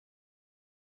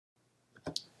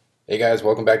Hey guys,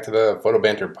 welcome back to the Photo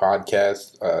Banter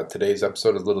podcast. Today's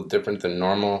episode is a little different than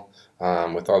normal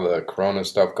with all the Corona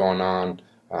stuff going on.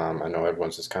 I know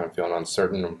everyone's just kind of feeling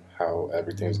uncertain how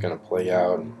everything's going to play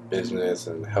out, business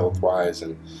and health wise,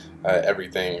 and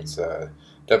everything. It's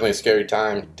definitely a scary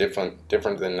time, different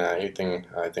than anything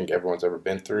I think everyone's ever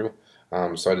been through.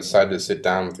 So I decided to sit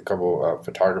down with a couple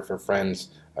photographer friends,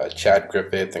 Chad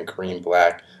Griffith and Kareem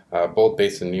Black, both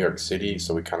based in New York City.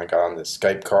 So we kind of got on this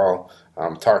Skype call,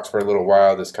 talked for a little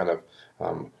while, just kind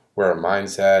of where our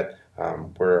mind's at,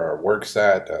 where our work's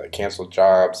at, canceled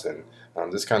jobs, and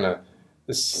just kind of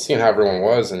just seeing how everyone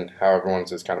was and how everyone's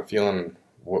just kind of feeling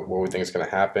what we think is going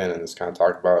to happen, and just kind of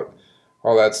talk about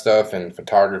all that stuff and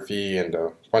photography and a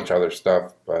bunch of other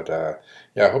stuff. But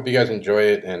yeah, I hope you guys enjoy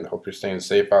it and hope you're staying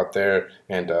safe out there.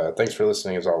 And thanks for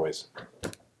listening as always.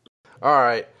 All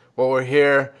right. Well, we're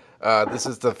here. This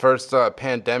is the first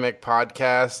pandemic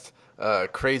podcast.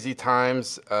 Crazy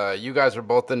times. You guys are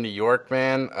both in New York,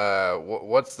 man.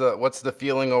 What's the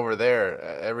feeling over there?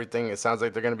 Everything. It sounds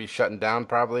like they're going to be shutting down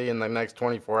probably in the next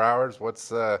 24 hours.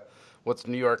 What's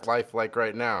New York life like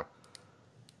right now?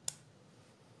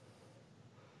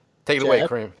 Take it away, Chad?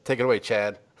 Kareem. Take it away,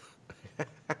 Chad.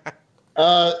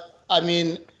 Uh, I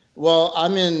mean, well,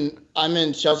 I'm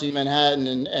in Chelsea,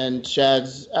 Manhattan, and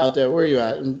Chad's out there. Where are you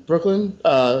at? In Brooklyn?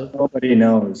 Nobody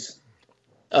knows.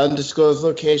 Undisclosed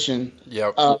location.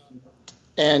 Yep.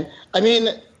 And I mean,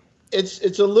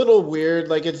 it's a little weird.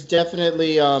 Like it's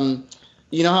definitely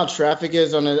you know how traffic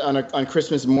is on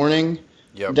Christmas morning.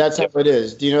 Yep. That's how it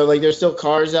is. Do you know, like there's still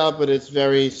cars out, but it's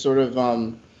very sort of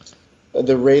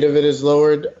the rate of it is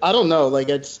lowered. I don't know. Like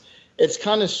it's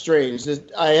kind of strange.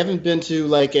 I haven't been to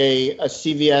like a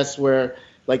CVS where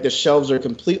like the shelves are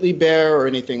completely bare or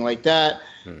anything like that.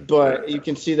 But you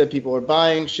can see that people are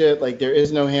buying shit. Like there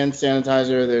is no hand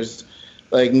sanitizer. There's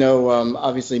like no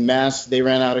obviously masks. They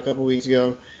ran out a couple weeks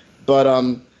ago. But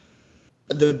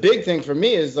the big thing for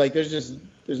me is like there's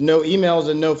no emails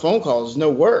and no phone calls, no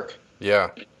work. Yeah.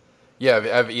 Yeah,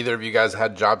 have either of you guys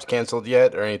had jobs canceled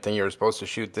yet, or anything you were supposed to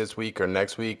shoot this week or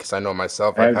next week? Because I know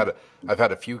myself, I've, I've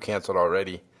had a few canceled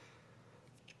already.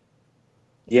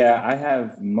 yeah, I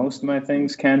have most of my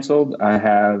things canceled. I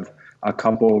have a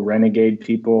couple renegade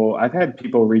people. I've had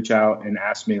people reach out and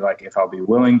ask me like if I'll be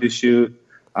willing to shoot.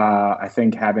 I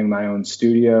think having my own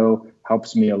studio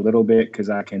helps me a little bit because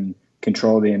I can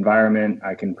control the environment.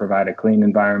 I can provide a clean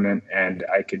environment, and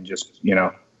I can just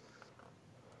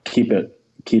keep it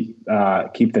keep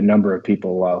the number of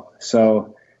people low.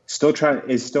 So still trying.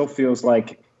 It still feels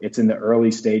like it's in the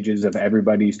early stages of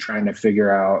everybody's trying to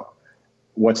figure out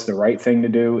what's the right thing to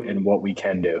do and what we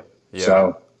can do. Yeah.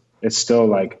 So it's still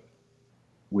like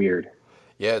weird.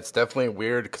 Yeah, it's definitely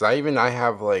weird because I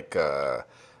have like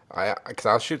because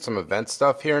I'll shoot some event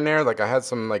stuff here and there. Like I had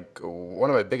some like one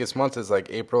of my biggest months is like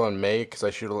April and May because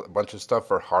I shoot a bunch of stuff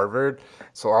for Harvard.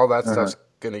 So all that Uh-huh. stuff's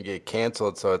gonna get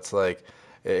canceled. So it's like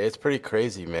it's pretty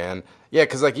crazy, man. Yeah,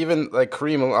 because like even like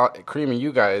Kareem and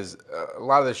you guys, a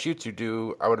lot of the shoots you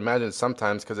do, I would imagine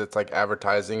sometimes because it's like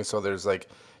advertising. So there's like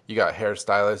you got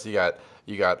hairstylists,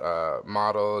 you got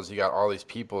models, you got all these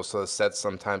people. So the sets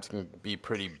sometimes can be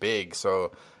pretty big.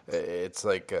 So it's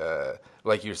like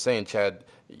you're saying, Chad.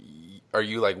 Are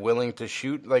you like willing to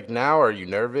shoot like now? Are you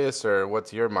nervous, or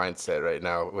what's your mindset right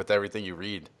now with everything you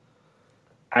read?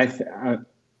 I th- I-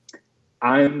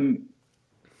 I'm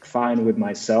fine with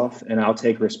myself, and I'll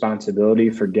take responsibility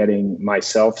for getting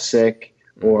myself sick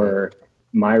Mm-hmm. or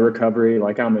my recovery.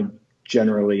 Like I'm a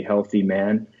generally healthy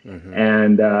man, Mm-hmm.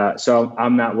 and so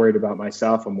I'm not worried about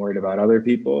myself. I'm worried about other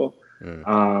people,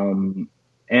 Mm.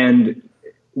 and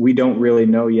we don't really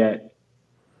know yet.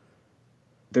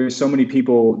 There's so many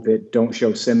people that don't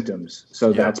show symptoms, so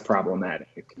Yep. that's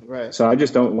problematic. Right. So I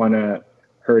just don't want to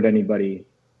hurt anybody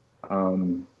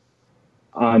um,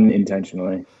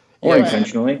 unintentionally or Yeah. Right.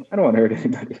 intentionally. I don't want to hurt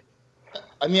anybody.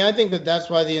 I mean, I think that that's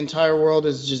why the entire world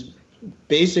is just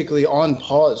basically on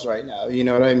pause right now. You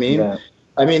know what I mean? Yeah.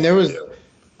 I mean,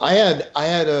 I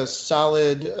had a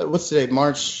solid what's today,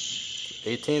 March.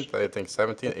 18th, I think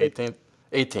 17th, 18th,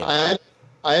 18th. I had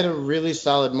I had a really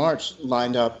solid March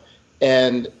lined up,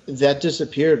 and that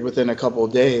disappeared within a couple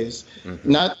of days.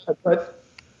 Mm-hmm. Not, but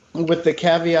with the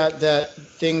caveat that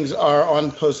things are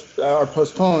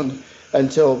postponed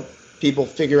until people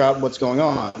figure out what's going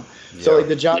on. So Yeah. like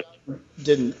the job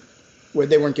didn't where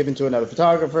they weren't given to another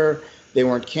photographer, they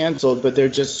weren't canceled, but they're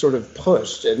just sort of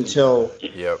pushed until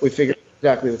Yep. we figure out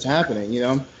exactly what's happening, you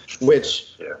know,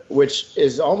 which Yeah. which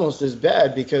is almost as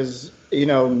bad because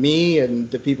me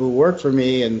and the people who work for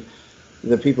me and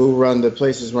the people who run the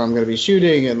places where I'm going to be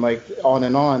shooting and like on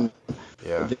and on.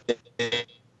 Yeah.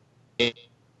 They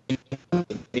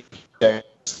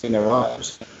changing their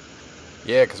lives.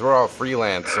 Yeah, because we're all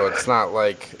freelance, so it's not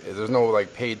like there's no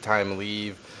like paid time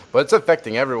leave, but it's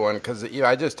affecting everyone. Because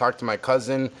I just talked to my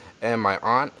cousin and my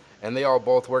aunt, and they all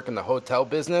both work in the hotel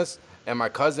business. And my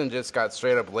cousin just got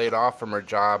straight up laid off from her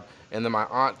job, and then my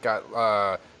aunt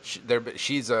got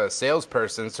she's a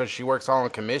salesperson, so she works all on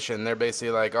commission. They're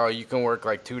basically like, oh, you can work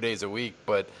like 2 days a week,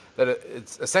 but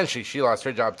it's essentially she lost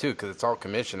her job too because it's all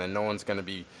commission, and no one's gonna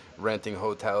be renting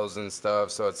hotels and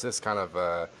stuff. So it's just kind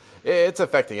of it's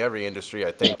affecting every industry,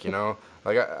 I think.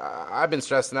 Like I've been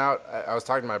stressing out. I was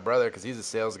talking to my brother because he's a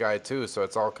sales guy too, so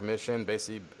it's all commission,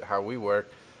 basically how we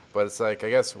work. But it's like I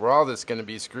guess we're all just gonna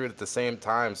be screwed at the same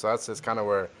time. So that's just kind of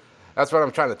where, that's what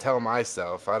I'm trying to tell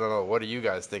myself. I don't know. What are you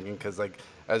guys thinking? Because like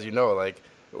as you know, like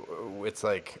it's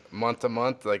like month to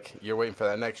month. Like you're waiting for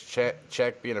that next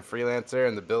check being a freelancer,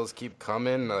 and the bills keep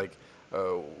coming. Like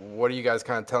what are you guys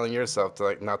kind of telling yourself to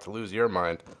like not to lose your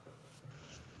mind?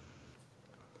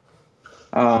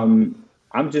 I'm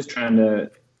just trying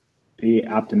to be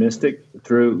optimistic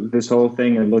through this whole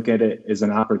thing and look at it as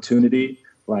an opportunity.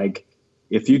 Like,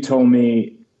 if you told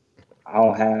me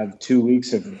I'll have 2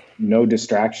 weeks of no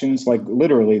distractions, like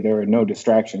literally there are no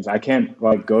distractions. I can't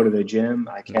like go to the gym.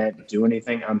 I can't do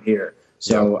anything. I'm here.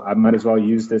 So I might as well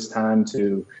use this time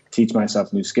to teach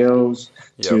myself new skills,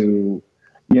 to,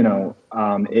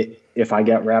 if I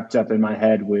get wrapped up in my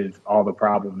head with all the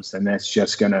problems, then that's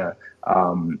just gonna,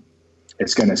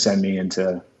 it's gonna send me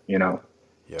into,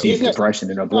 deep depression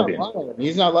and oblivion.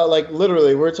 He's not like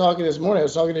literally. We're talking this morning. I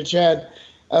was talking to Chad.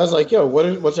 I was like, "Yo,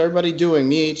 what's everybody doing?"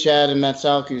 Me, Chad, and Matt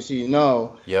Salkus,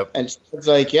 Yep. And it's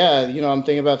like, "Yeah, I'm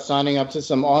thinking about signing up to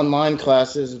some online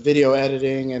classes, video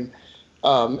editing and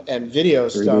video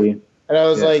 3D. stuff." And I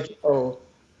was like, "Oh,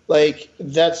 like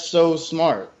that's so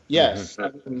smart." Yes,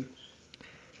 one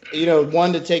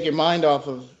to take your mind off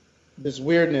of this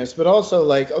weirdness, but also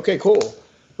like, okay, cool.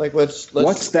 Like let's.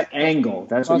 What's the angle?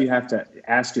 That's what you have to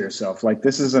ask yourself. Like,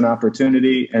 this is an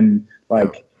opportunity, and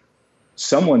like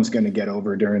someone's going to get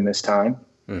over during this time,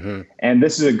 and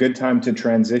this is a good time to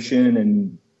transition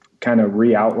and kind of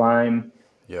re-outline,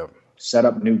 set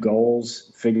up new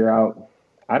goals, figure out.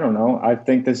 I don't know. I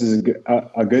think this is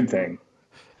a good thing.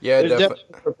 Yeah, there's definitely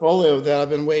a portfolio that I've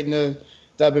been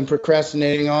that I've been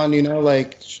procrastinating on.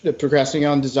 Procrastinating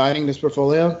on designing this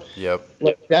portfolio. Yep.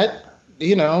 Like that.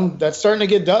 That's starting to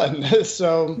get done.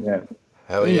 So yeah.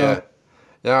 Hell yeah.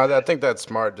 I think that's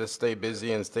smart. Just stay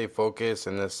busy and stay focused.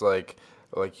 And this, like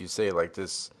you say, like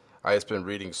this, I just been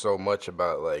reading so much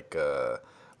about like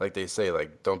they say,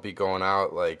 like, don't be going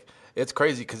out. Like, it's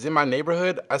crazy because in my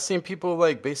neighborhood, I've seen people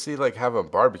like basically like having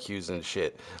barbecues and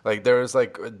shit. Like there was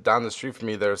like down the street from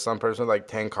me, there was some person with like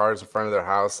 10 cars in front of their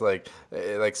house. Like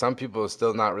some people are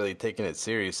still not really taking it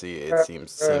seriously. It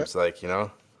seems like, You know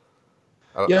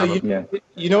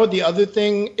what the other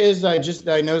thing is I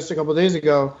noticed a couple of days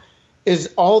ago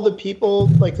is all the people,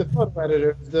 like the photo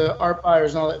editors, the art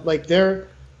buyers and all that, like they're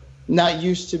not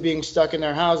used to being stuck in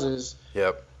their houses.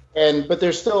 Yep. But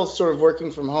they're still sort of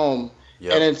working from home.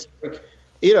 Yep. And it's like,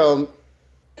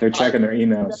 they're checking their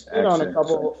emails.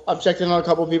 I've checked in on a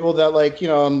couple of people that like,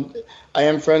 I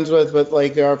am friends with, but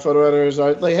like there are photo editors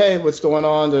are like, hey, what's going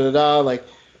on? Like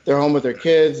they're home with their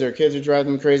kids are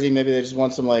driving them crazy. Maybe they just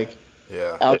want some like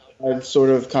outside sort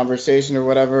of conversation or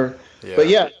whatever. Yeah. But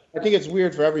yeah, I think it's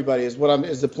weird for everybody is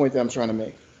the point that I'm trying to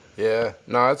make. Yeah,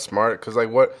 no, that's smart. Because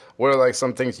like, what are like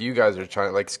some things you guys are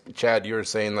trying? Like Chad, you were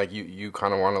saying like you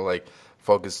kind of want to like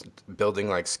focus building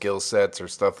like skill sets or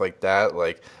stuff like that.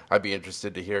 Like, I'd be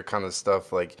interested to hear kind of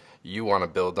stuff like you want to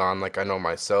build on. Like, I know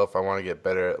myself, I want to get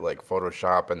better at like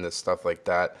Photoshop and this stuff like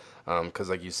that.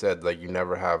 Because like you said, like you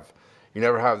never have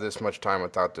this much time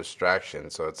without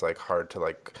distraction. So it's like hard to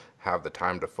like have the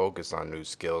time to focus on new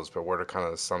skills. But what are kind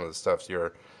of some of the stuff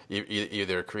you're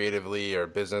either creatively or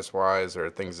business wise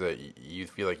or things that you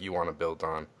feel like you want to build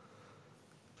on?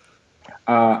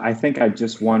 I think I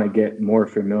just want to get more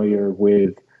familiar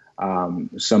with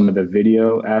some of the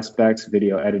video aspects,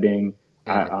 video editing,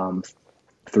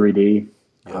 3D,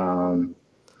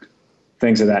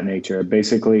 things of that nature.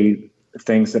 Basically,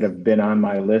 things that have been on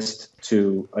my list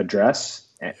to address,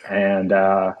 and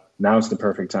now's the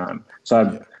perfect time.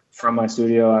 So from my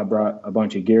studio, I brought a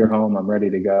bunch of gear home. I'm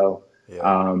ready to go.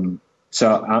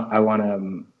 So I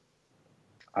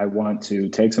want to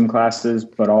take some classes,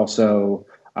 but also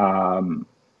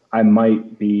I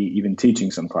might be even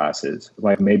teaching some classes.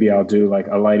 Like maybe I'll do like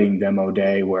a lighting demo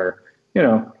day where,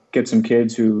 get some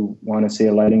kids who want to see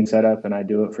a lighting setup and I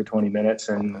do it for 20 minutes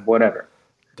and whatever.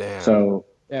 Damn. So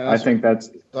I think that's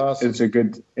awesome. It's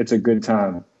a good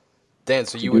time. Dan,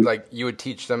 so you would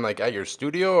teach them like at your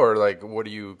studio or like what are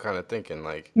you kind of thinking?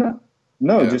 Like no,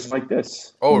 No, Yeah. just like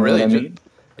this. Oh, You know really? what I mean?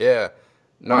 Yeah.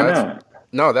 No, Why that's not?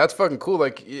 no, that's fucking cool.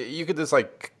 Like you could just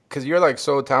like, cause you're like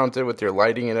so talented with your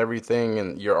lighting and everything,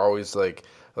 and you're always like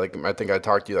I think I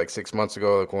talked to you like 6 months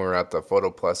ago, like when we were at the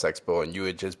Photo Plus Expo, and you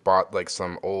had just bought like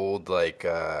some old like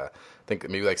I think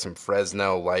maybe like some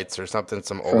Fresnel lights or something,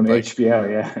 some From old like HBO,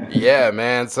 yeah. yeah,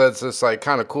 man. So it's just like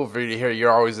kind of cool for you to hear.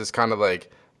 You're always just kind of like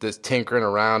just tinkering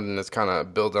around and just kind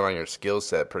of building on your skill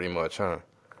set, pretty much, huh?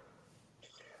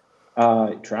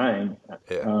 Trying.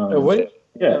 Yeah. What do you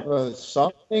Yeah. have a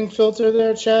softening filter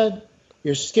there, Chad?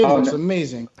 Your skin Oh, looks no.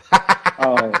 amazing.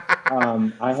 Oh,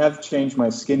 I have changed my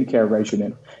skincare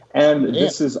regimen, and Yeah.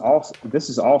 this is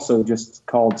also just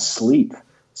called sleep.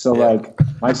 So Yeah. like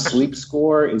my sleep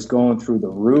score is going through the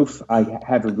roof. I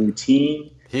have a routine,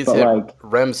 He's but hit like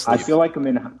REM I sleep. feel like I'm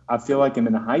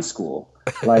in high school.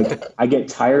 Like I get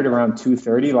tired around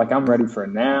 2:30. Like I'm ready for a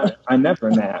nap. I never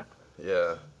nap.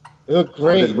 Yeah. You look I've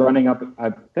great. been running up.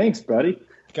 Thanks, buddy.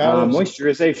 Got it.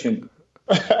 Moisturization.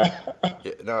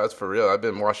 Yeah, no, that's for real. I've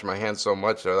been washing my hands so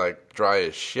much they're like dry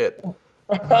as shit.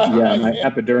 Yeah, my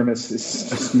epidermis is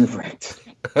just wrecked.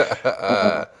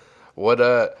 What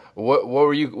have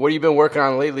you been working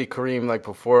on lately, Kareem? Like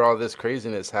before all this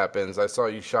craziness happens, I saw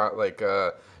you shot like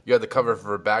you had the cover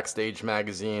for Backstage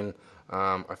magazine.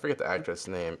 I forget the actress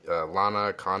name,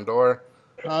 Lana Condor.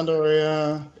 Condor,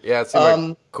 yeah. Yeah, it seemed like a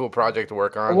Um, cool project to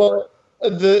work on. Well,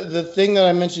 the thing that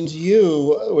I mentioned to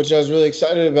you, which I was really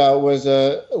excited about, was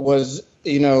a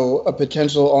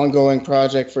potential ongoing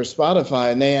project for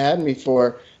Spotify, and they had me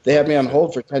on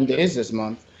hold for 10 days this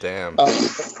month. Damn.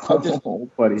 Oh,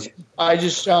 buddy. I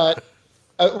just shot.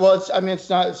 It's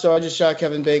not. So I just shot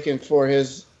Kevin Bacon for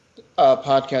his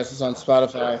podcast. It's on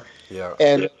Spotify, Yeah.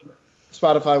 and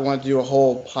Spotify wanted to do a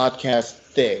whole podcast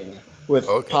thing with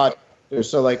Okay. podcasters.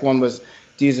 So like one was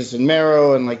Jesus and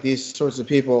Mero and like these sorts of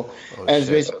people, Oh, and it's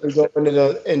shit. basically going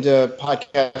into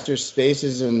podcaster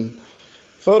spaces and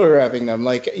photographing them,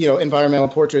 like environmental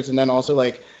portraits, and then also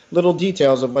like little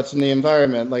details of what's in the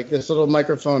environment, like this little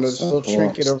microphone, this little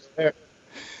trinket over there.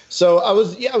 So I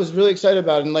was really excited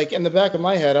about it, and like in the back of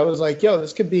my head, I was like, yo,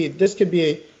 this could be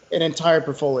an entire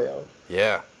portfolio,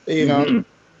 Yeah. you know.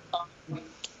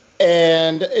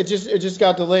 And it just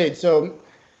got delayed. So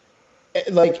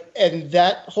and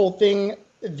that whole thing,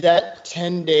 that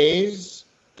 10 days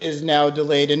is now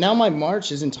delayed, and now my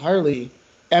March is entirely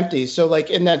empty. So like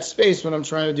in that space, what I'm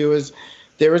trying to do is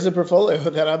there is a portfolio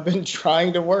that I've been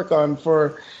trying to work on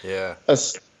for Yeah. a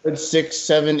 6,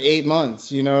 7, 8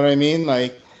 months. You know what I mean?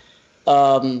 Like,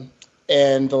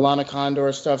 and the Lana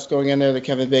Condor stuff's going in there, the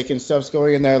Kevin Bacon stuff's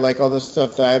going in there, like all the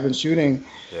stuff that I've been shooting.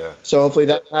 Yeah. So hopefully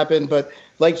that happened. But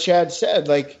like Chad said,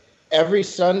 like every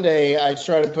Sunday I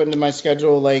try to put into my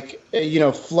schedule, like,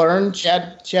 Flurn.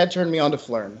 Chad turned me on to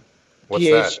Flurn. What's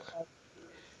that?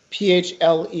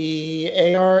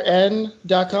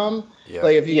 PHLEARN.com. Yeah.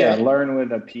 Like if you Yeah, get, learn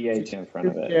with a PH in front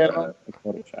of it. Yeah.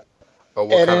 Photoshop. Oh,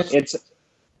 what and kind of?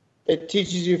 it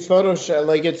teaches you Photoshop.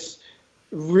 Like it's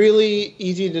really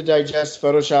easy to digest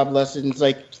Photoshop lessons.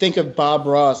 Like think of Bob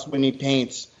Ross when he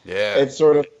paints. Yeah. It's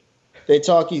sort of, they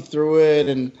talk you through it,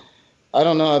 and I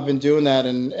don't know. I've been doing that,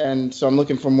 and so I'm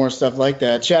looking for more stuff like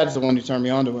that. Chad's the one who turned me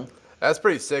on to it. That's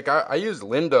pretty sick. I use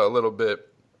Lynda a little bit,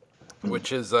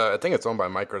 which is I think it's owned by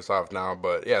Microsoft now,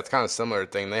 but yeah, it's kind of similar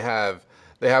thing. They have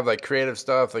like creative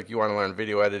stuff, like you want to learn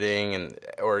video editing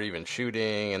or even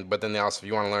shooting, but then they also, if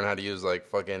you want to learn how to use like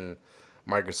fucking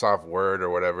Microsoft Word or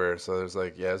whatever. So there's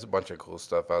like, yeah, there's a bunch of cool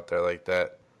stuff out there like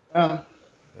that. Yeah.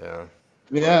 Yeah.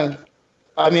 Yeah.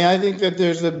 I mean, I think that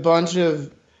there's a bunch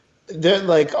of that,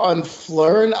 like on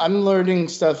Flurn, I'm learning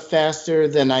stuff faster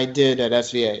than I did at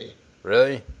SVA.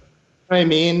 Really? I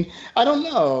mean, I don't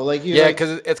know. Like Yeah,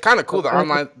 because it's kind of cool. The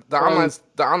online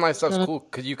stuff's Yeah. cool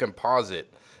because you can pause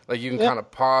it. Like you can Yeah. kind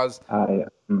of pause, I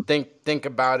think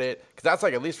about it. Because that's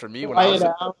like, at least for me when try I was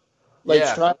it out. Like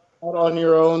Yeah. try it out on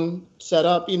your own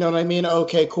setup. You know what I mean?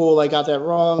 Okay, cool. I got that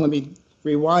wrong. Let me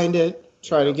rewind it.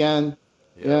 Try it again.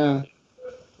 Yeah.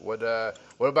 What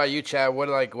about you, Chad? What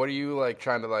are you like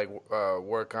trying to like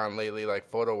work on lately, like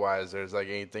photo wise? There's like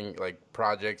anything like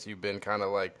projects you've been kind of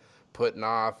like putting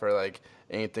off, or like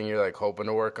anything you're like hoping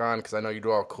to work on? Because I know you do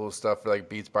all cool stuff for like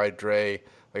Beats by Dre.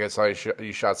 Like I saw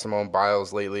you shot Simone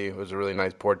Biles lately. It was a really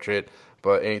nice portrait.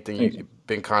 But anything you've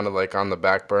been kind of like on the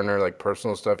back burner, like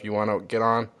personal stuff you want to get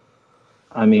on?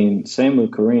 mean, same with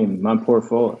Kareem. My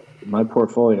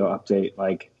portfolio update,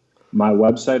 like my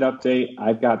website update.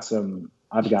 I've got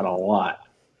a lot.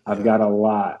 I've got a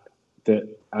lot that,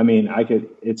 I mean,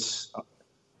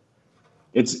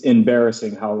 it's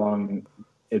embarrassing how long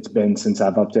it's been since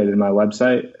I've updated my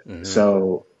website. Mhm.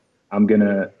 So I'm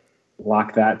gonna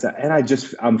lock that down. And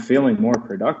I'm feeling more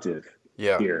productive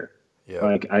Yeah. here. Yeah.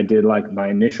 Like I did like my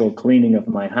initial cleaning of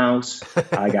my house.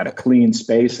 I got a clean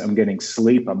space. I'm getting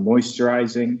sleep. I'm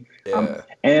moisturizing. Yeah.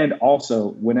 And also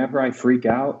whenever I freak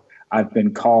out, I've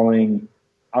been calling,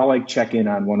 I'll like check in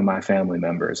on one of my family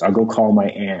members. I'll go call my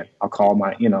aunt. I'll call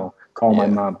my, call my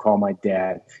mom, call my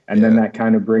dad. And then that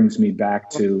kind of brings me back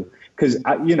to, because,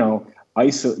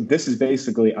 this is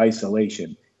basically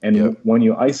isolation. And when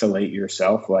you isolate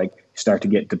yourself, like you start to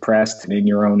get depressed and in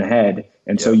your own head.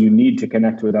 And so you need to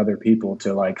connect with other people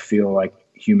to like feel like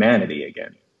humanity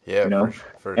again. Yeah.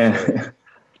 For and sure.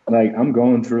 like I'm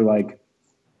going through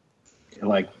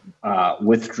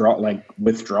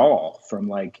withdrawal from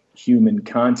like human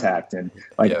contact. And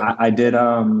like I did,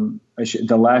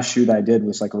 the last shoot I did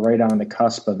was like right on the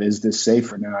cusp of, is this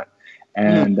safe or not?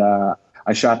 And,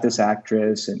 I shot this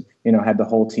actress and, had the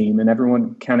whole team and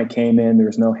everyone kind of came in. There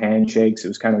was no handshakes. It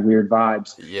was kind of weird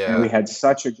vibes. Yeah. And we had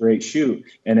such a great shoot.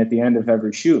 And at the end of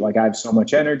every shoot, like I have so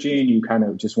much energy and you kind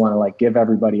of just want to like give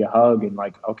everybody a hug and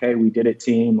like, okay, we did it,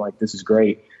 team. Like, this is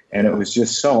great. And it was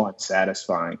just so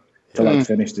unsatisfying to like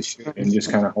finish the shoot and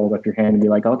just kind of hold up your hand and be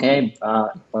like, okay,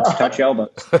 let's touch elbows.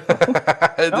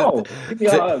 No, give me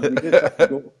a hug. We did something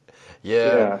cool.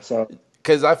 Yeah. So,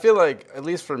 because I feel like, at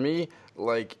least for me,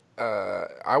 like,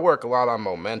 I work a lot on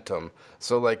momentum.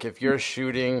 So like if you're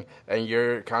shooting and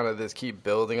you're kind of just keep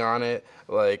building on it,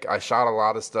 like I shot a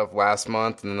lot of stuff last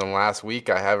month and then the last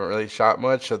week I haven't really shot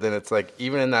much. So then it's like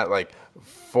even in that like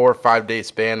 4 or 5 day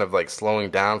span of like slowing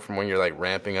down from when you're like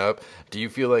ramping up, do you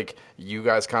feel like you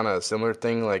guys kind of a similar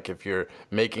thing? Like if you're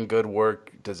making good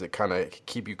work, does it kind of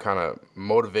keep you kind of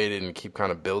motivated and keep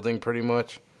kind of building pretty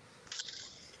much?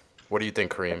 What do you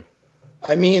think, Kareem?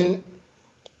 I mean,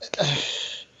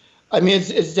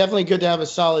 it's definitely good to have a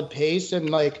solid pace and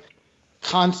like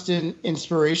constant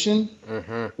inspiration.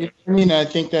 Mm-hmm. You know what I mean, I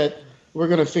think that we're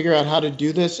gonna figure out how to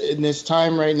do this in this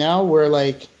time right now, where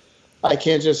like I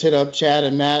can't just hit up Chad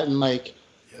and Matt and like,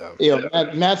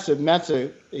 Matt's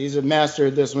he's a master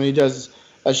at this. When he does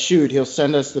a shoot, he'll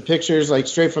send us the pictures like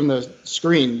straight from the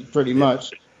screen, pretty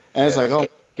much, and it's like, oh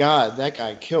God, that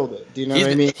guy killed it. Do you know what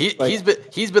I mean?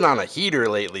 He's been on a heater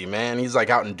lately, man. He's like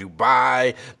out in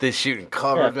Dubai, this shooting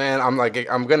covers, man. I'm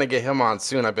gonna get him on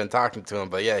soon. I've been talking to him,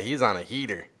 but yeah, he's on a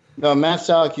heater. No, Matt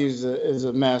Salacuse is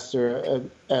a master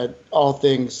at all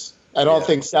things. All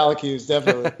things Salacuse,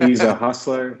 definitely. He's a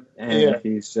hustler, and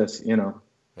he's just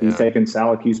he's taking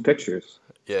Salacuse pictures.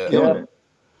 Yeah.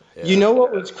 You know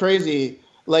what was crazy?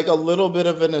 Like a little bit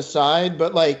of an aside,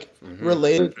 but like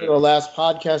related to the last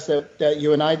podcast that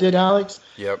you and I did, Alex.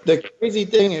 Yep. The crazy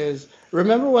thing is,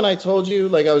 remember when I told you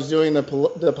like I was doing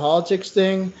the politics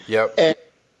thing? Yep. And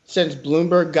since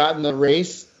Bloomberg got in the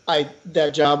race,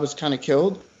 that job was kind of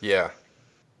killed. Yeah.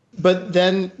 But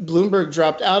then Bloomberg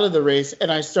dropped out of the race,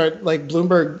 and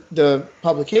Bloomberg, the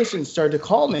publication started to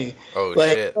call me. Oh,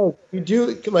 like, shit. Oh, you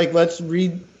do like let's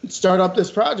start up this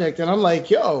project, and I'm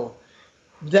like, yo.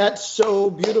 That's so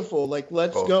beautiful. Like,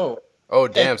 let's go. Oh,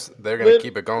 damn. They're going to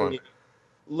keep it going.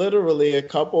 Literally a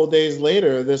couple of days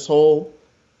later, this whole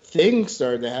thing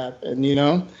started to happen,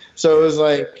 So it was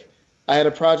like I had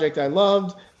a project I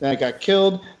loved, then I got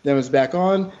killed, then it was back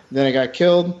on, then I got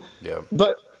killed. Yeah.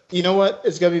 But you know what?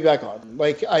 It's going to be back on.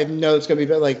 Like, I know it's going to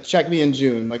be back. Like, check me in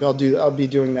June. Like, I'll be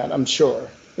doing that, I'm sure.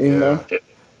 You know?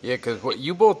 Yeah, because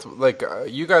you both, like,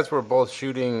 you guys were both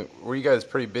shooting, were you guys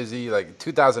pretty busy? Like,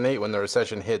 2008 when the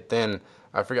recession hit then,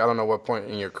 I don't know what point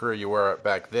in your career you were at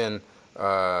back then,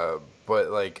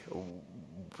 but, like,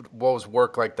 what was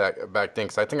work like that back then?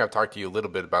 Because I think I've talked to you a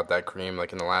little bit about that, Kareem,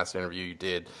 like in the last interview you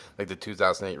did, like the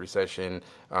 2008 recession.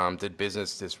 Did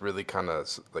business just really kind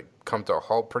of, like, come to a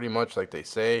halt pretty much, like they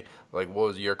say? Like, what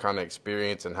was your kind of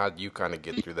experience, and how did you kind of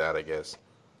get through that, I guess?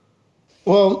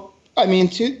 Well, I mean,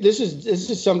 this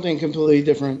is something completely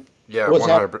different. Yeah,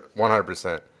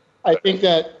 100%. I think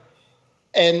that,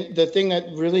 and the thing that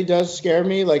really does scare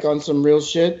me, like on some real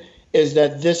shit, is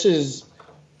that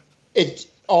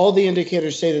all the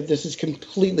indicators say that this is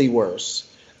completely worse.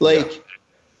 Like,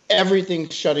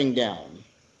 everything's shutting down.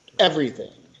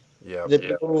 Everything. Yeah. The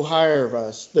people who hire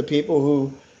us, the people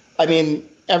who,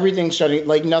 everything's shutting,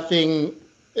 like nothing,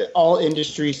 all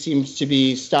industry seems to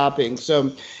be stopping.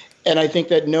 So, and I think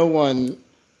that no one,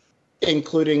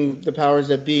 including the powers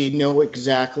that be, know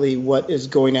exactly what is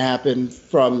going to happen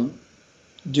from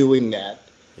doing that.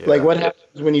 Yeah. Like, what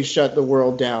happens when you shut the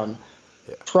world down?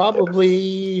 Yeah.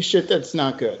 Probably shit that's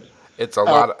not good. It's a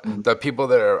lot of the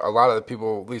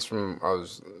people, at least from, I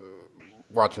was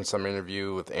watching some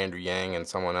interview with Andrew Yang and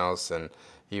someone else, and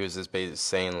he was just basically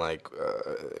saying, like,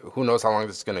 who knows how long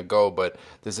this is going to go, but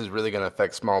this is really going to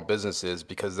affect small businesses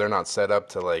because they're not set up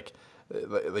to, like,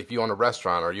 like if you own a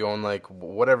restaurant or you own like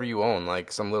whatever you own,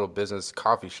 like some little business,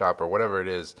 coffee shop or whatever it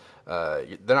is,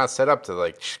 they're not set up to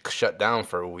like shut down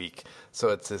for a week. So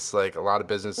it's just like a lot of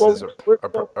businesses Well, we're,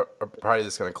 are probably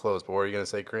just going to close. But what were you going to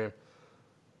say, Kareem?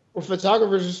 well,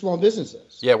 photographers are small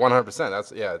businesses. Yeah, 100%.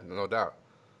 That's yeah, no doubt.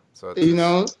 So it's You just,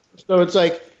 know, so it's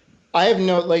like I have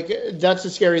no like that's a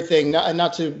scary thing.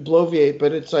 Not to bloviate,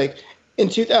 but it's like in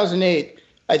 2008,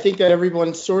 I think that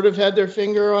everyone sort of had their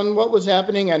finger on what was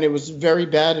happening, and it was very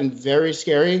bad and very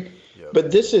scary. yep.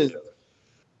 But this is,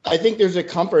 I think there's a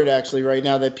comfort actually right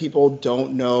now that people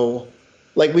don't know.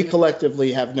 Like we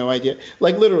collectively have no idea.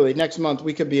 Like literally next month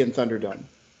we could be in Thunderdome.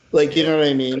 Like you know what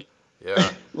I mean?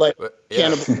 Yeah. Like But, yeah.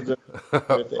 cannibalism.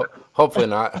 Hopefully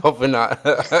not. Hopefully not.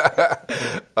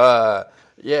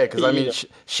 Yeah, because I mean, Yeah.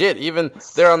 shit. Even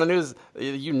they're on the news.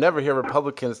 You never hear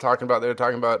Republicans talking about. They're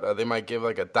talking about they might give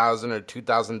like $1,000 or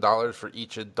 $2,000 for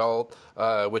each adult.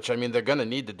 Which I mean, they're gonna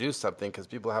need to do something because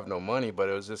people have no money. But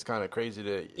it was just kind of crazy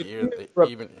to hear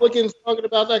even Republicans talking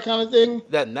about that kind of thing.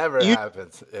 that never You-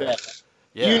 happens. Yeah. Yeah.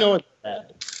 Yeah. You know it's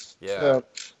bad. Yeah. So,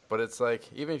 But it's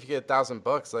like even if you get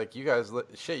 $1,000, like you guys,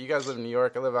 you guys live in New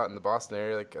York. I live out in the Boston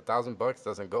area. Like $1,000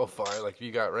 doesn't go far. Like if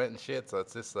you got rent and shit, so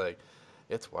it's just like,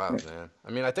 it's wild, man.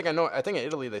 I mean, I think in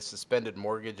Italy they suspended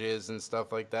mortgages and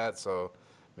stuff like that. So,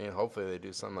 I mean, hopefully they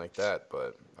do something like that.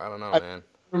 But I don't know, man.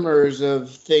 rumors of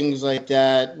things like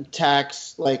that,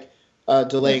 tax like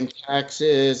delaying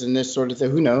taxes and this sort of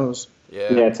thing. Who knows?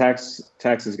 Yeah, Yeah,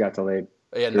 taxes got delayed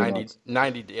yeah, 3 months.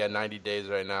 90 days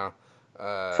right now.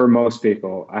 For most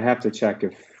people. I have to check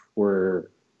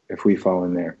if we fall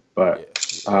in there, but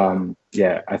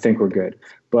yeah, I think we're good.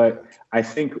 But I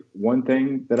think one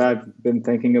thing that I've been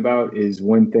thinking about is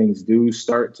when things do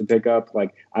start to pick up,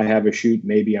 like I have a shoot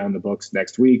maybe on the books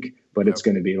next week, but it's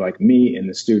going to be like me in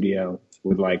the studio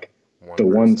with like the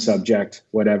one subject,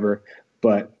 whatever.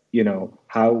 But, you know,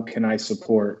 how can I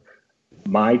support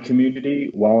my community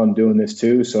while I'm doing this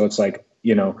too? So it's like,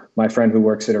 you know, my friend who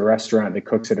works at a restaurant, that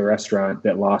cooks at a restaurant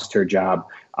that lost her job,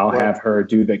 I'll have her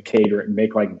do the cater,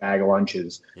 make like bag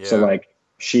lunches. Yeah. So like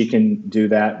she can do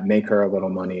that, make her a little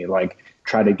money, like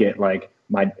try to get like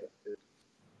my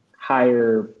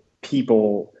hire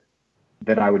people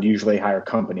that I would usually hire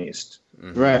companies.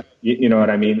 Right. You know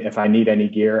what I mean? If I need any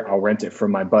gear, I'll rent it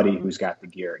from my buddy who's got the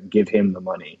gear and give him the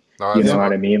money. Oh, You know smart.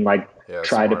 what I mean? Like Yeah,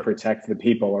 try smart. to protect the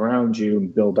people around you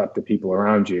and build up the people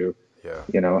around you. Yeah.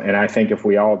 You know, and I think if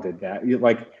we all did that,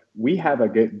 like we have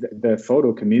the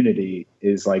photo community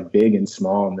is like big and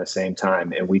small in the same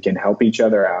time, and we can help each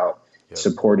other out, Yep.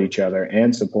 support each other,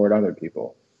 and support other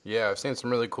people. Yeah, I've seen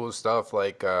some really cool stuff.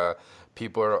 Like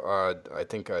people are, I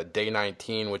think Day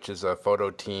 19, which is a photo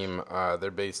team.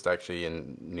 They're based actually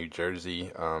in New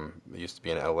Jersey. They used to be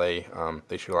in LA.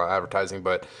 They shoot a lot of advertising,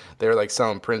 but they're like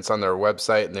selling prints on their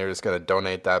website, and they're just gonna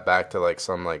donate that back to like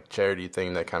some like charity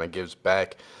thing that kind of gives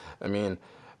back. I mean,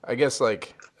 I guess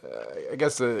like.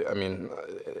 I mean,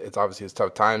 it's obviously it's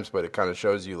tough times, but it kind of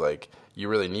shows you like you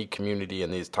really need community in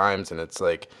these times, and it's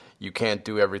like you can't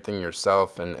do everything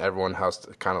yourself, and everyone has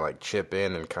to kind of like chip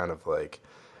in and kind of like,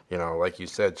 you know, like you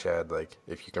said, Chad, like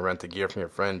if you can rent the gear from your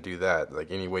friend, do that, like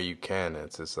any way you can.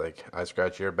 It's just like I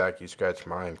scratch your back, you scratch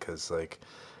mine, because like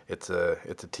it's a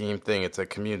team thing, it's a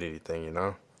community thing, you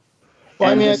know. Well,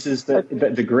 I And mean, this is the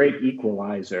great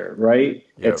equalizer, right?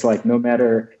 Yep. It's like no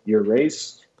matter your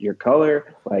race, your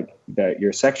color, like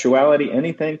your sexuality,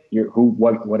 anything,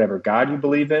 whatever God you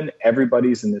believe in,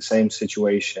 everybody's in the same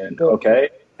situation, okay?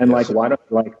 And like,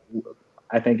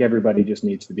 I think everybody just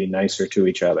needs to be nicer to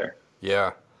each other.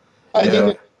 Yeah. I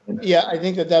Yeah. think I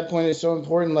think that point is so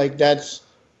important. Like that's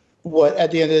what at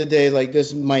the end of the day, like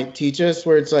this might teach us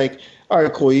where it's like, all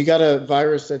right, cool. You got a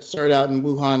virus that started out in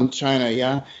Wuhan, China.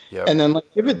 Yeah. Yep. And then like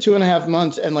give it 2.5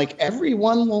 months and like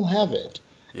everyone will have it.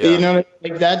 Yeah. You know,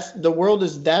 like that's the world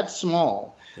is that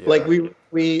small. Yeah. Like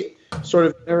we sort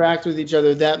of interact with each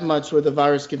other that much where the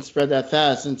virus can spread that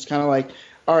fast. And it's kind of like,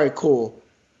 all right, cool.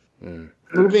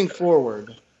 Moving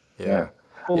forward, Yeah.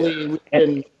 hopefully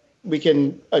we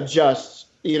can adjust.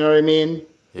 You know what I mean?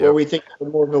 Yep. Where we think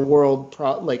more of a world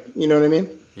you know what I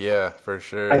mean? Yeah, for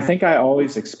sure. I think I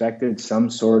always expected some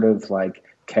sort of like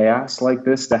chaos like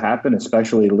this to happen,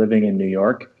 especially living in New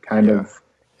York, kind Yeah. of,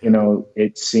 you know,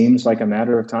 it seems like a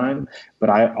matter of time, but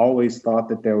I always thought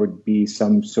that there would be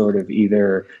some sort of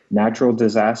either natural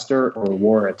disaster or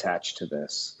war attached to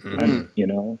this, you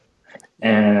know?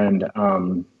 And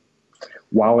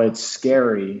while it's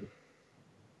scary,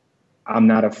 I'm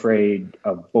not afraid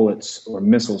of bullets or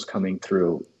missiles coming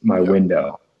through my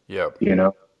window, Yep. you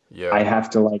know? Yep. I have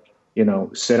to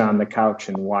sit on the couch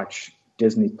and watch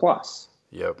Disney Plus.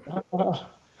 Yep.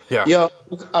 Yeah. Yo,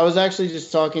 I was actually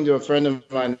just talking to a friend of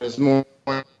mine this morning.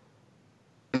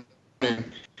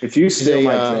 If you steal They,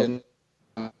 my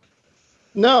joke,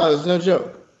 no, it's no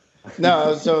joke.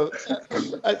 No, so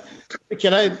I,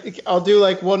 I'll do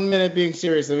like 1 minute being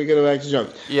serious, then we go back to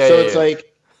joke. Yeah, So yeah, it's yeah.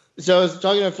 like, so I was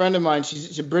talking to a friend of mine.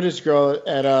 She's a British girl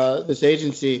at this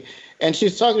agency, and she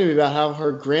was talking to me about how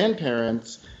her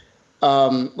grandparents,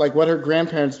 like what her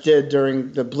grandparents did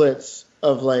during the Blitz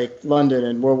of like London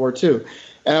in World War II.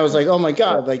 And I was like, oh my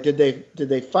God, like did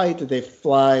they fight? Did they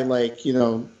fly like,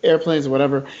 airplanes or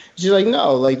whatever? She's like,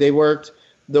 no, like they worked.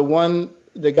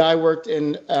 The guy worked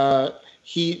in.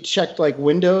 He checked like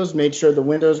windows, made sure the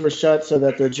windows were shut so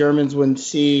that the Germans wouldn't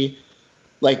see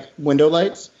like window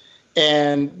lights.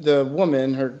 And the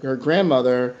woman, her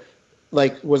grandmother,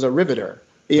 like was a riveter.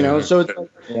 So it's like,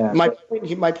 yeah.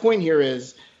 my point here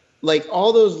is like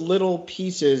all those little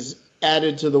pieces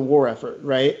added to the war effort,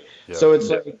 right? Yeah. So it's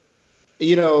like,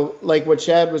 like what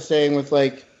Chad was saying with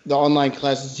like the online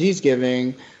classes he's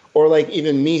giving, or like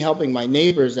even me helping my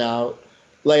neighbors out,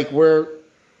 like we're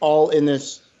all in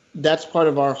this. That's part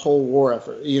of our whole war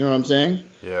effort. You know what I'm saying?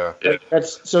 Yeah.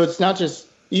 So it's not just,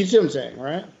 you see what I'm saying,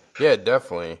 right? Yeah,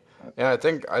 definitely. And I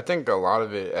think a lot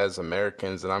of it as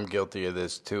Americans, and I'm guilty of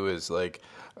this too, is like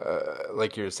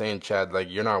you were saying, Chad,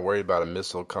 like you're not worried about a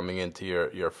missile coming into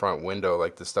your front window,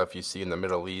 like the stuff you see in the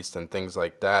Middle East and things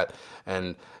like that.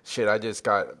 And shit, I just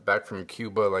got back from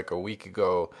Cuba like a week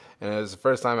ago, and it was the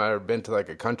first time I ever been to like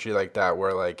a country like that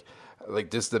where like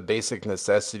just the basic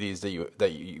necessities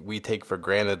we take for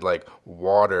granted, like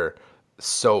water,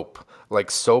 soap.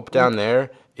 Like soap down there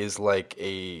is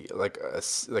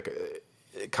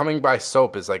coming by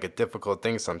soap is like a difficult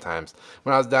thing sometimes.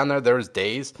 When I was down there was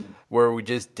days where we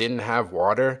just didn't have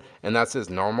water, and that's just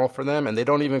normal for them, and they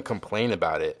don't even complain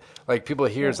about it. Like people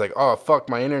here is like, oh fuck,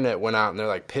 my internet went out, and they're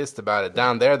like pissed about it.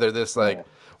 Down there they're just like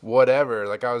whatever.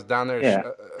 Like I was down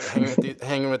there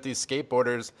hanging with these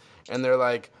skateboarders, and they're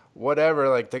like whatever,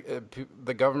 like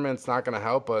the government's not going to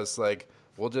help us, like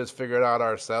we'll just figure it out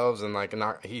ourselves. And like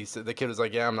he said, the kid was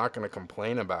like, yeah, I'm not going to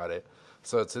complain about it.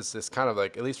 So it's just this kind of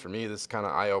like, at least for me, this kind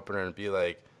of eye-opener, and be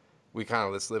like, we kind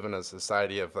of just live in a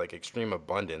society of like extreme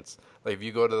abundance. Like if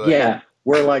you go to the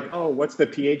we're like, oh, what's the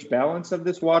pH balance of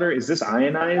this water? Is this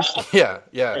ionized? yeah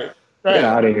Get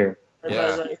out of here.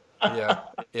 Yeah,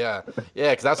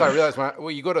 because that's what I realized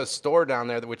when you go to a store down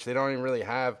there, which they don't even really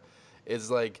have, is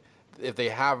like if they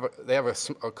have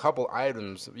a couple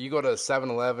items. You go to a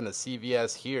 7-Eleven, a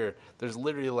CVS here, there's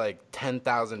literally like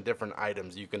 10,000 different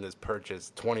items you can just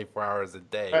purchase 24 hours a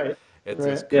day. Right. It's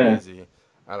just crazy. Yeah.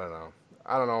 I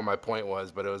don't know what my point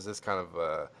was, but it was this kind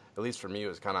of at least for me, it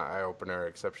was kind of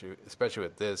eye-opener, especially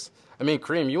with this. I mean,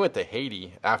 Kareem, you went to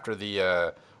Haiti after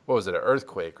the what was it, an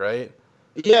earthquake, right?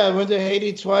 Yeah, I went to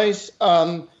Haiti twice.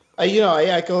 I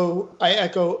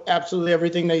echo absolutely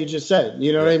everything that you just said.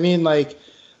 You know what I mean? Like,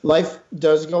 life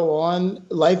does go on.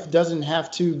 Life doesn't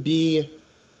have to be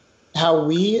how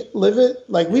we live it.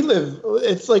 Like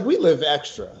it's like we live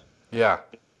extra. Yeah.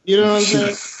 You know what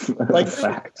I'm saying? Like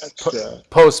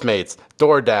Postmates,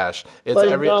 DoorDash. It's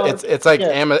like, it's like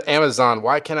Amazon.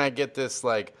 Why can't I get this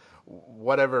like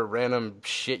whatever random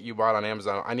shit you bought on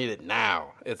Amazon? I need it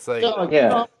now. It's like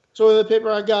toilet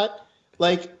paper I got,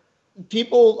 like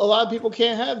a lot of people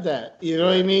can't have that. You know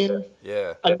what I mean?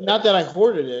 Yeah. Not that I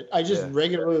hoarded it. I just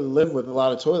regularly live with a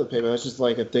lot of toilet paper. That's just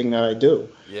like a thing that I do.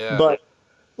 Yeah. But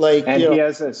like, and he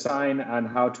has a sign on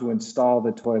how to install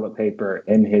the toilet paper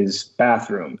in his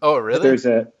bathroom. Oh, really? There's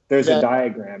a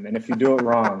diagram, and if you do it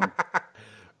wrong,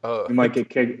 you might get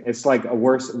kicked. It's like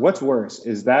what's worse?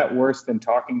 Is that worse than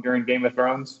talking during Game of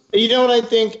Thrones? You know what I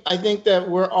think? I think that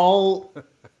we're all.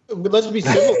 Let's be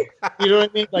civil. You know what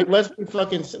I mean? Like, let's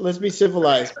be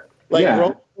civilized. Like,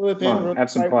 roll toilet paper,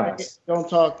 have some class. Don't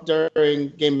talk during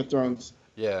Game of Thrones.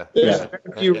 Yeah. There's a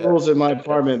few rules in my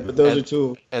apartment, but those are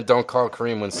two. And don't call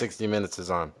Kareem when 60 Minutes is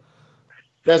on.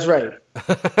 That's right.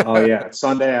 Oh, yeah.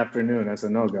 Sunday afternoon. That's a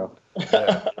no-go.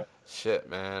 Yeah. Shit,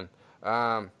 man.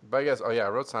 But I guess, I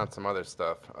wrote down some other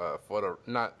stuff,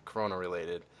 not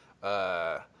Corona-related.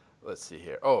 Let's see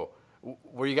here. Oh,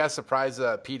 were you guys surprised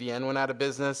PDN went out of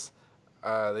business?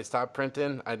 They stopped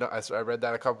printing. I read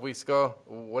that a couple weeks ago.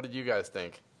 What did you guys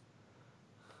think?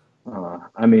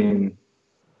 I mean,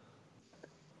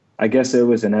 I guess it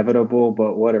was inevitable,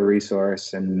 but what a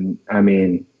resource. And I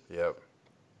mean,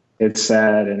 it's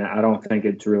sad, and I don't think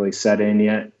it's really set in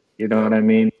yet. You know what I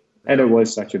mean? And it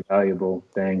was such a valuable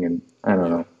thing, and I don't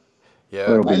know.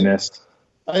 Yeah. It'll be missed.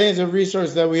 I think it's a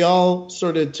resource that we all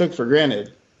sort of took for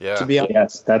granted. Yeah. To be honest.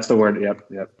 Yes, that's the word. Yep.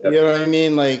 You know what I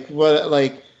mean?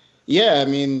 I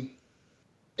mean,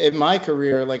 in my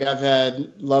career, like I've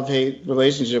had love-hate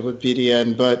relationship with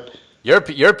PDN, but You're a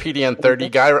PDN 30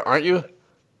 guy, aren't you?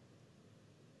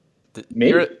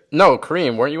 Me? No,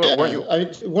 Kareem, weren't you? yeah,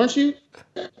 Weren't you? weren't you?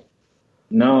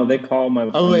 No, they call my.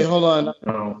 Oh wait, hold on.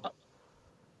 No.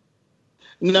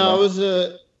 No, it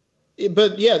was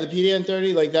but yeah, the PDN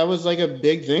 30, like that was like a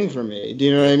big thing for me. Do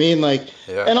you know what I mean? Like,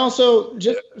 Yeah. and also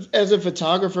just as a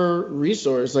photographer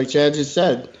resource, like Chad just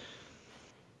said,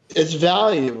 it's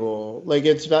valuable. Like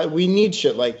we need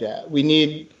shit like that. We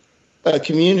need a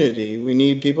community. We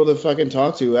need people to fucking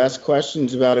talk to, ask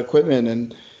questions about equipment,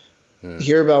 and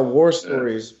hear about war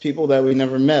stories, people that we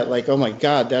never met. Like, oh my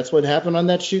God, that's what happened on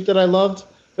that shoot that I loved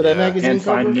for that Yeah. magazine And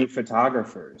find cover. new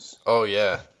photographers. Oh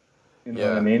yeah. You know Yeah.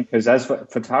 what I mean? Because as a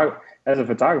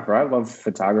photographer, I love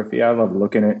photography. I love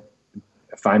looking at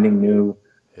finding new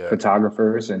Yeah.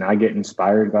 photographers, and I get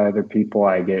inspired by other people.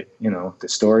 I get, the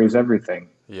stories, everything.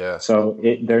 Yeah. So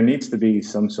there needs to be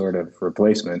some sort of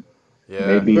replacement. Yeah.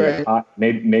 Maybe Right.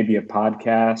 maybe a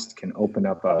podcast can open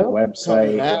up a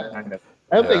website. that. Kind of,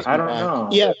 That makes I me don't mad. know.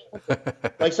 Yeah,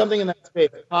 like something in that space,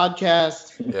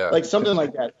 podcast, Yeah. like something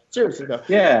like that. Seriously though.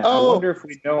 Yeah, I Oh. wonder if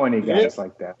we know any guys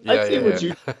like that. Yeah. I see what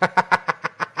you.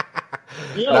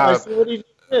 Yeah, Nah, I see what he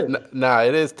did. Nah,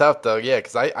 it is tough though. Yeah,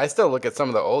 because I still look at some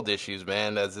of the old issues,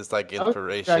 man, as just like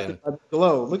inspiration.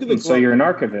 Glow. Look at the glow. So you're an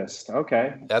archivist,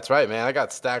 okay? That's right, man. I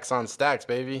got stacks on stacks,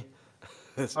 baby.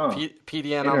 It's Huh.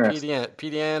 PDN on Interesting.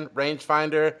 PDN,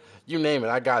 rangefinder, you name it,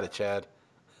 I got it, Chad.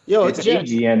 Yo, It's Jen,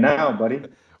 AGN now, buddy.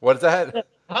 What's that?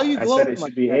 how you I glow? said it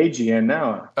should be AGN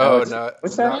now. Oh, it's- no.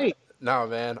 What's that? Right. No,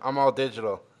 man, I'm all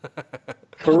digital.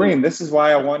 Kareem, this is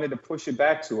why I wanted to push it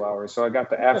back 2 hours, so I got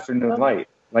the afternoon light.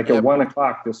 Like Yep. at 1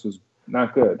 o'clock, this was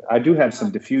not good. I do have some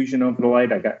diffusion over the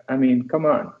light. Come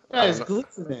on. Yeah, it's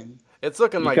glistening. It's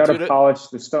looking You like, got to dude, polish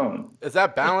the stone. is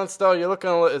that balanced though? You're looking,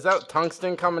 is that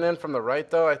tungsten coming in from the right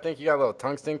though? I think you got a little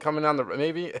tungsten coming on the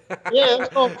maybe. Yeah, it's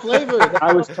called flavor.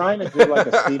 I was trying to do like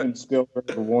a Steven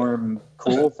Spielberg warm,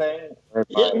 cool thing.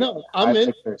 Yeah, no, I'm I in.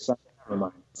 think there's something in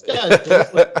mind.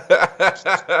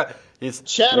 He's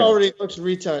Chad already looks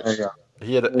retouched. There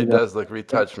you go. he does look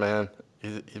retouched, man.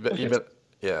 He's been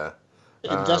yeah.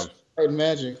 Just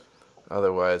magic.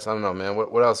 Otherwise, I don't know, man.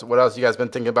 What else you guys been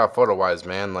thinking about photo wise,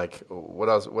 man? Like what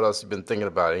else you been thinking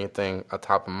about? Anything on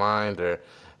top of mind or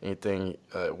anything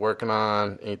working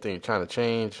on? Anything you're trying to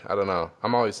change? I don't know.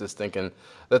 I'm always just thinking.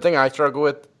 The thing I struggle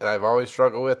with, and I've always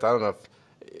struggled with, I don't know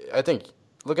if I think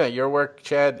looking at your work,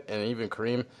 Chad, and even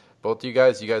Kareem, both of you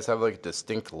guys have like a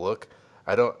distinct look.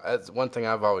 I don't. That's one thing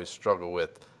I've always struggled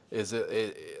with. Is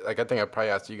it like I think I probably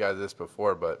asked you guys this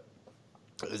before, but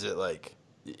is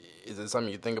it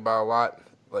something you think about a lot?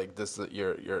 Like this,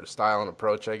 your style and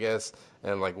approach, I guess,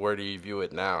 and like where do you view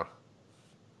it now?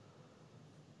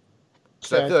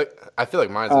 'Cause I feel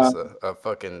like mine's just a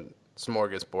fucking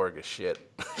smorgasbord of shit.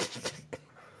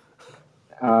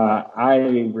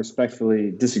 I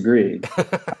respectfully disagree.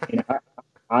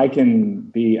 I can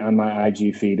be on my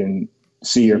IG feed and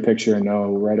see your picture and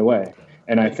know right away.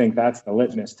 And I think that's the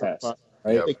litmus test,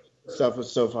 right? Yep. Stuff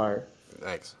was so fire.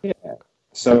 Thanks. Yeah.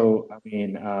 So,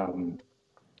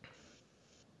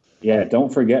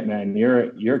 don't forget, man,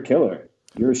 you're a killer.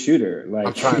 You're a shooter. Like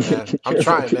I'm trying, man. I'm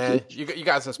trying, man. You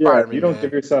guys inspired me, you don't man.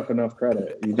 give yourself enough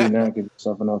credit. You do not give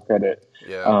yourself enough credit.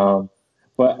 Yeah.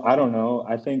 But I don't know.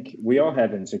 I think we all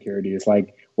have insecurities.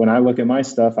 Like when I look at my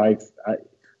stuff,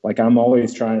 I'm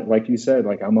always trying, like you said,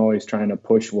 like I'm always trying to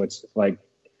push what's like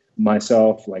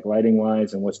myself, like lighting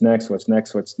wise, and what's next,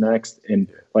 and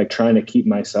like trying to keep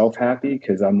myself happy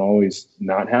because I'm always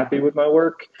not happy with my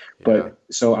work. Yeah. But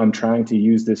so I'm trying to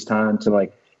use this time to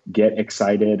like get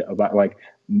excited about like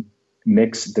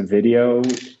mix the video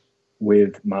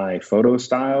with my photo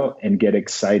style and get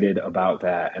excited about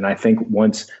that. And I think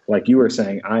once, like you were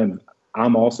saying,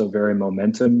 I'm also very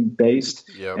momentum based.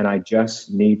 Yep. And I just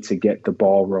need to get the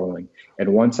ball rolling.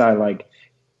 And once I like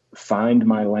find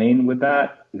my lane with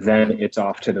that, then it's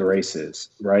off to the races.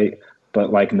 Right. But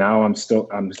like now I'm still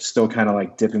kind of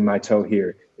like dipping my toe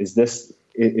here. Is this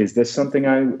something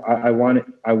I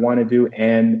want to do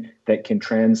and that can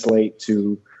translate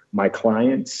to my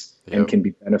clients and Yep. can be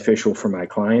beneficial for my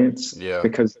clients? Yeah.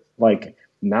 Because like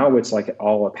now it's like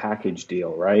all a package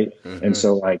deal, right? Mm-hmm. And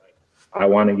so like I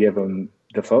want to give them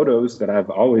the photos that I've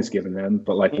always given them,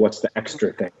 but like what's the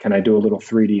extra thing? Can I do a little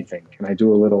 3D thing? Can I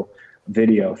do a little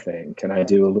video thing? Can I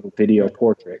do a little video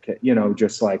portrait?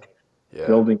 Just like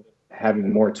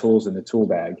having more tools in the tool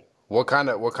bag. What kind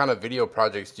of video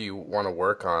projects do you want to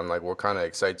work on? Like, what kind of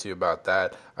excites you about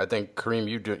that? I think Kareem,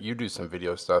 you do some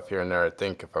video stuff here and there. I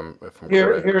think if I'm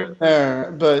Here correct. and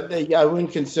there, but I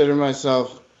wouldn't consider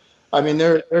myself I mean,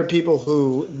 there are people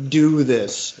who do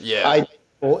this. Yeah. I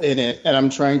dabble in it, and I'm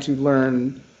trying to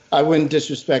learn. I wouldn't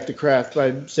disrespect the craft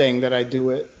by saying that I do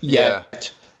it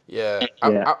yet. Yeah.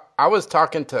 Yeah. I was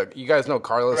talking to, you guys know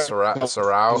Carlos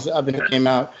Sorao? I've been came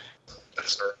out.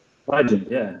 Legend,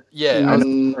 yeah. Yeah. I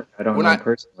don't When know I- him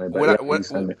personally, but when yeah, I- when- he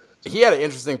sent me. He had an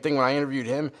interesting thing when I interviewed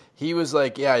him. He was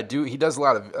like, "Yeah, I do." He does a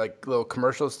lot of like little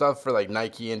commercial stuff for like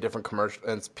Nike and different commercial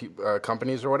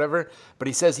companies or whatever. But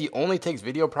he says he only takes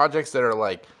video projects that are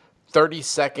like 30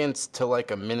 seconds to like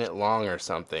a minute long or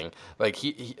something. Like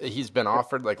he's been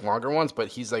offered like longer ones, but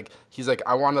he's like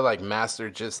I want to like master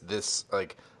just this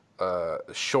like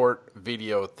short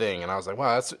video thing. And I was like,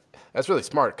 wow, that's really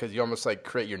smart because you almost like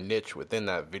create your niche within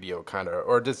that video kind of,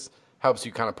 or just helps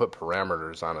you kind of put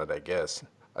parameters on it, I guess.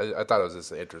 I thought it was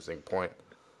just an interesting point.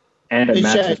 And it Hey,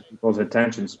 matches Chad. people's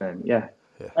attention span. Yeah.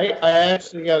 I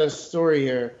actually got a story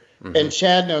here, and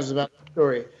Chad knows about the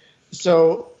story.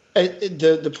 So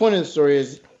the point of the story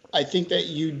is, I think that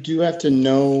you do have to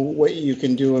know what you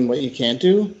can do and what you can't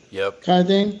do, Yep. kind of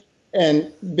thing. And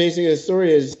basically, the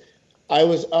story is, I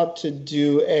was up to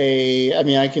do I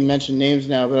mean, I can mention names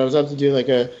now, but I was up to do like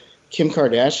a Kim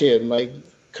Kardashian like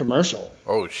commercial,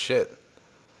 Oh shit.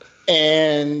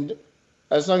 and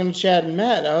I was talking to Chad and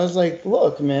Matt. I was like,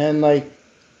 look, man, like,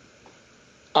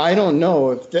 I don't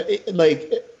know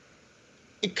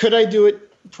could I do it?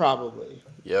 Probably.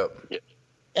 Yep.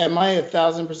 Am I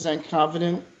 1,000%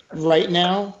 confident right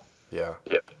now? Yeah.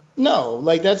 No,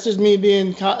 like that's just me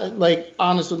being like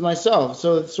honest with myself.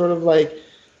 So it's sort of like,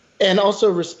 and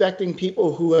also respecting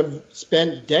people who have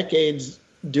spent decades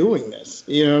doing this.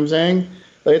 You know what I'm saying?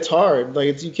 Like it's hard.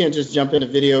 Like you can't just jump into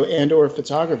video and or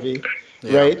photography,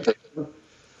 Yeah. right?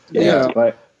 Yeah,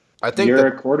 but I think you're that,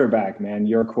 a quarterback, man.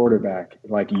 You're a quarterback.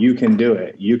 Like you can do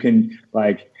it. You can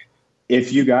like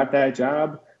if you got that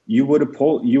job, you would have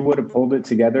pulled it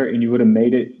together and you would have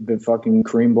made it the fucking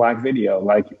Kareem Black video.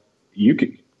 Like you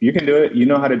can do it. You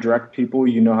know how to direct people,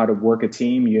 you know how to work a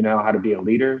team, you know how to be a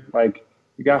leader. Like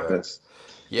you got this.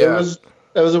 yeah.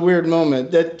 It was a weird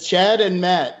moment that Chad and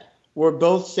Matt were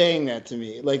both saying that to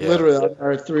me. Like Yeah. literally on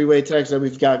our three-way text that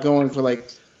we've got going for like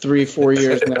 3-4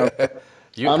 years now.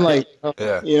 I'm like,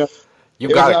 Yeah. you know, You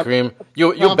it got was it, Kareem.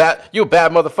 You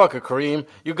bad motherfucker, Kareem.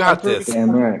 You got pretty- this.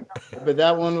 Damn right. but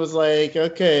that one was like,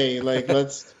 okay, like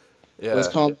let's Yeah.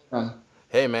 calm down.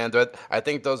 Hey man, but I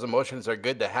think those emotions are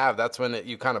good to have. That's when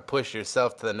you kind of push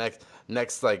yourself to the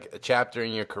next like chapter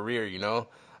in your career, you know.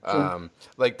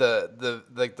 Like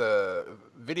the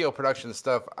video production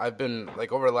stuff. I've been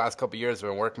like over the last couple of years, I've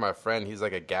been working with my friend. He's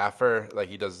like a gaffer. Like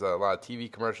he does a lot of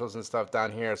TV commercials and stuff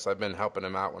down here. So I've been helping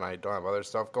him out when I don't have other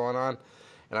stuff going on.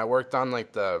 And I worked on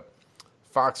like the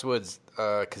Foxwoods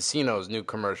Casino's new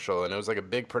commercial, and it was like a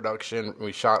big production.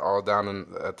 We shot all down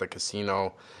at the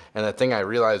casino. And the thing I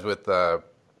realized with, I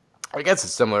guess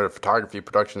it's similar to photography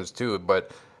productions too,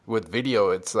 but with video,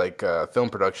 it's like film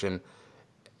production.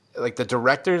 Like the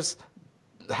directors,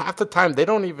 half the time they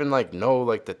don't even like know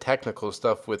like the technical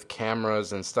stuff with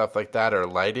cameras and stuff like that or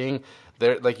lighting.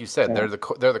 They're like you said, they're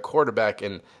the quarterback,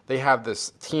 and they have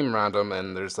this team around them,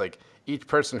 and there's like each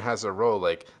person has a role.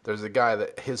 Like there's a guy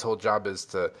that his whole job is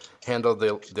to handle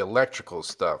the electrical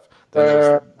stuff.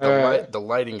 Then there's the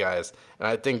lighting guys, and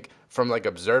I think from like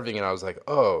observing it, I was like,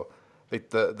 oh,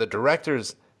 the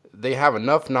directors, they have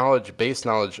enough knowledge, base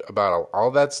knowledge about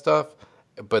all that stuff,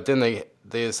 but then they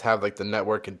just have like the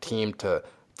network and team to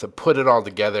put it all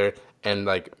together and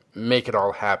like make it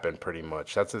all happen pretty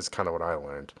much. That's just kind of what I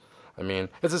learned. I mean,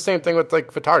 it's the same thing with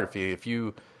like photography. If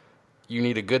you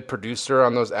need a good producer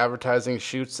on those advertising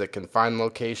shoots that can find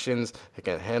locations, that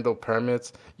can handle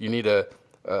permits. You need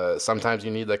sometimes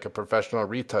you need like a professional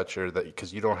retoucher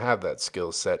because you don't have that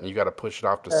skill set, and you got to push it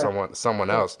off to someone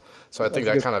else. So I think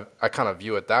I kind of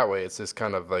view it that way. It's just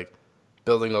kind of like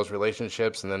building those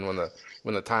relationships, and then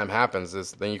when the time happens,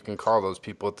 then you can call those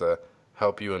people to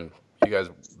help you, and you guys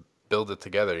build it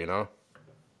together. You know?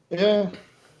 Yeah.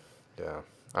 Yeah.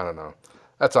 I don't know.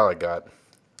 That's all I got.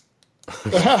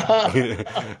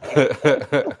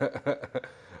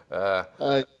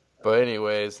 But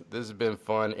anyways, this has been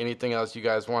fun. Anything else you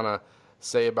guys want to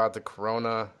say about the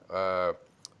corona? I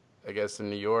guess in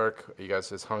New York, you guys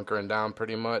just hunkering down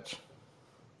pretty much.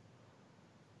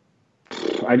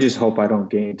 I just hope I don't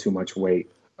gain too much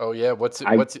weight. Oh yeah, what's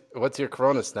your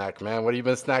corona snack, man? What have you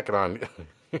been snacking on?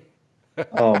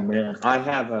 Oh man, I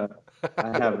have a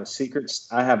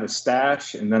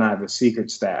stash, and then I have a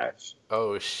secret stash.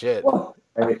 Oh shit.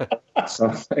 Right?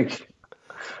 So like,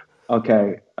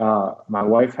 okay, my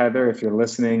wife Heather, if you're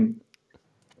listening,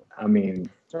 I mean,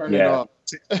 Turn it off.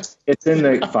 it's in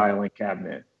the filing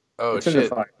cabinet. Oh, It's in the shit.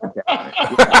 fire. Okay.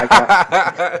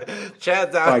 Yeah,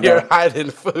 Chad's I out here got- hiding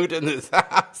food in his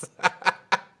house.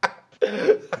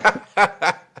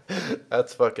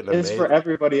 That's fucking it's amazing. for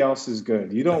everybody else's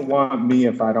good. You don't want me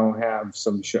if I don't have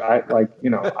some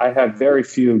I have very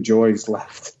few joys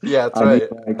left. Yeah, that's I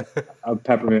right. need like a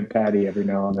peppermint patty every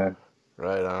now and then.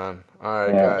 Right on. All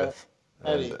right, Yeah. guys.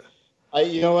 Eddie. And,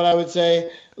 You know what I would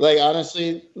say? Like,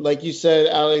 honestly, like you said,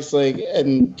 Alex, like,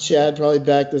 and Chad probably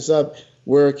backed this up.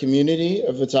 We're a community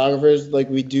of photographers. Like,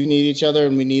 we do need each other,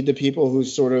 and we need the people who we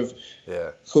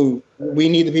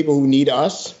need the people who need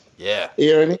us. yeah.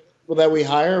 You know what I mean? People that we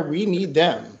hire, we need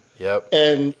them. Yep.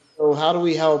 And so how do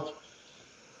we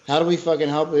fucking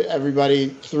help everybody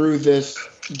through this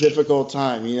difficult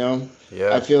time, you know?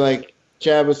 Yeah. I feel like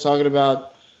Chad was talking about,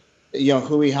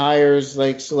 who he hires,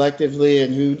 like, selectively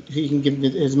and who he can give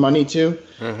his money to.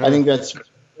 Mhm. I think that's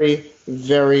very,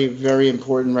 very, very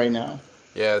important right now.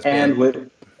 Yeah. It's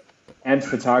And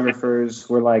photographers,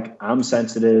 we're like, I'm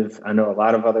sensitive. I know a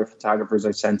lot of other photographers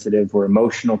are sensitive. We're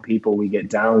emotional people. We get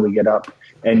down, we get up.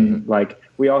 And like,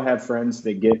 we all have friends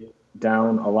that get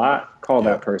down a lot. Call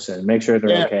that person. Make sure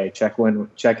they're okay. Check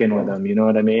in with them. You know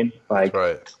what I mean? Like,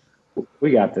 right.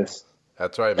 we got this.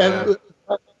 That's right, man. And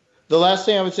the last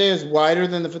thing I would say is, wider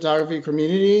than the photography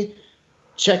community,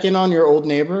 check in on your old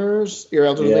neighbors, your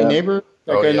elderly neighbors.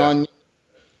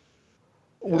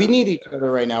 We need each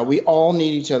other right now. We all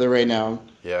need each other right now.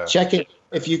 Yeah. Check in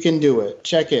if you can do it.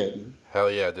 Check in.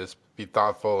 Hell yeah. Just be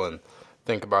thoughtful and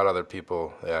think about other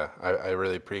people. Yeah. I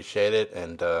really appreciate it.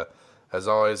 And as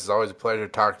always, it's always a pleasure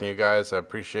talking to you guys. I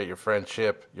appreciate your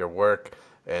friendship, your work,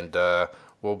 and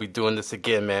we'll be doing this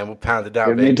again, man. We'll pound it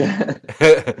out, baby. And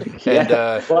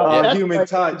Human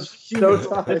touch. Human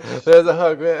touch. there's a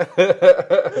hug, man.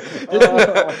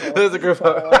 There's a group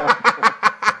hug.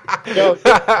 Yo,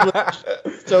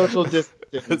 social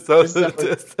distancing. Social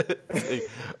distancing.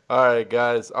 All right,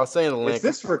 guys. I'll send you the link. Is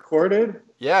this recorded?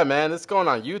 Yeah, man. It's going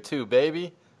on YouTube,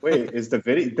 baby. Wait, is the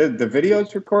video the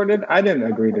video's recorded? I didn't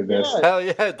agree to this. Yeah. Hell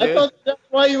yeah, I dude. thought that's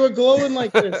why you were glowing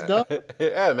like this, dog.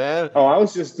 Yeah, man. Oh, I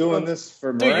was just doing this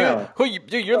for Dude, morale.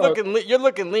 you're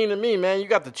looking lean to me, man. You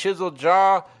got the chiseled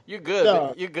jaw. You good.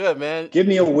 No. You good, man. Give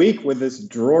me a week with this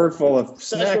drawer full of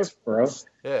snacks, bro.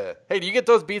 Yeah. Hey, do you get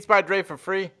those Beats by Dre for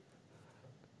free?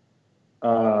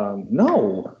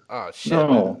 No. Oh shit. No.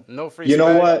 Man. No free. You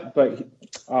know swag? what?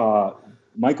 But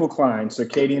Michael Klein,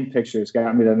 Circadian Pictures,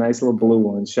 got me the nice little blue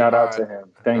ones. Shout out to him.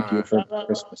 Thank you for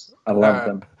Christmas. I love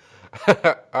them.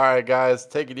 All right, guys.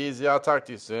 Take it easy. I'll talk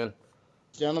to you soon.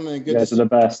 Gentlemen, You good guys to are the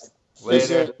best.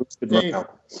 Later.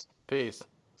 Peace. Peace.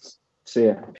 See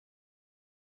ya.